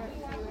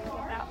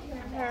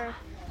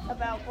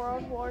about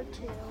World War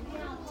II.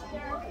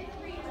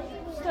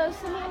 So,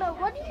 Samina,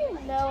 what do you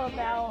know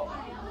about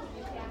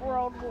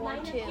World War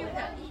II?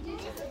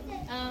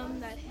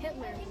 That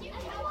Hitler.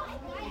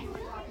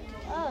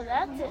 Oh,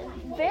 that's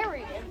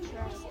very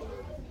interesting.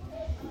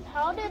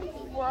 How did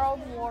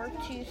World War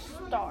II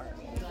start?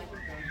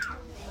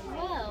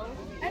 Well,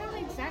 I don't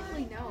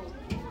exactly know,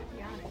 to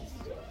be honest.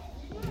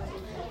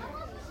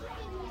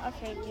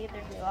 Okay,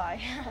 neither do I.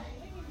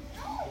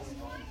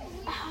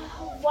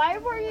 Why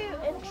were you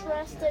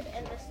interested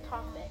in this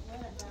topic?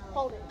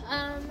 Hold it.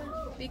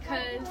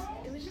 Because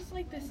it was just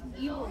like this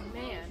evil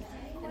man,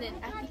 and then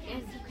at the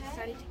end he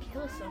decided to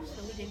kill himself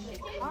so he didn't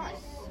get caught.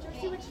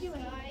 See what you're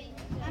doing.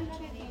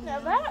 Now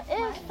that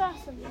is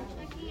fascinating.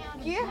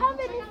 Do you have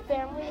any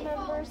family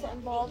members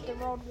involved in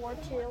World War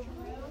II?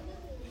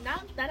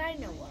 Not that I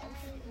know of.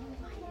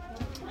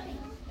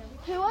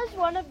 Who was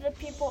one of the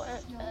people,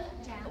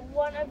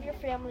 one of your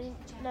family,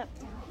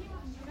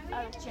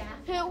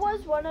 who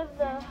was one of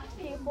the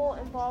people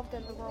involved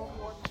in the World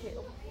War II?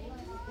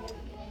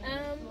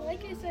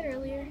 Like I said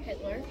earlier,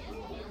 Hitler,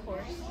 of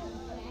course.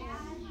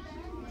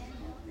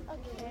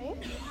 Okay.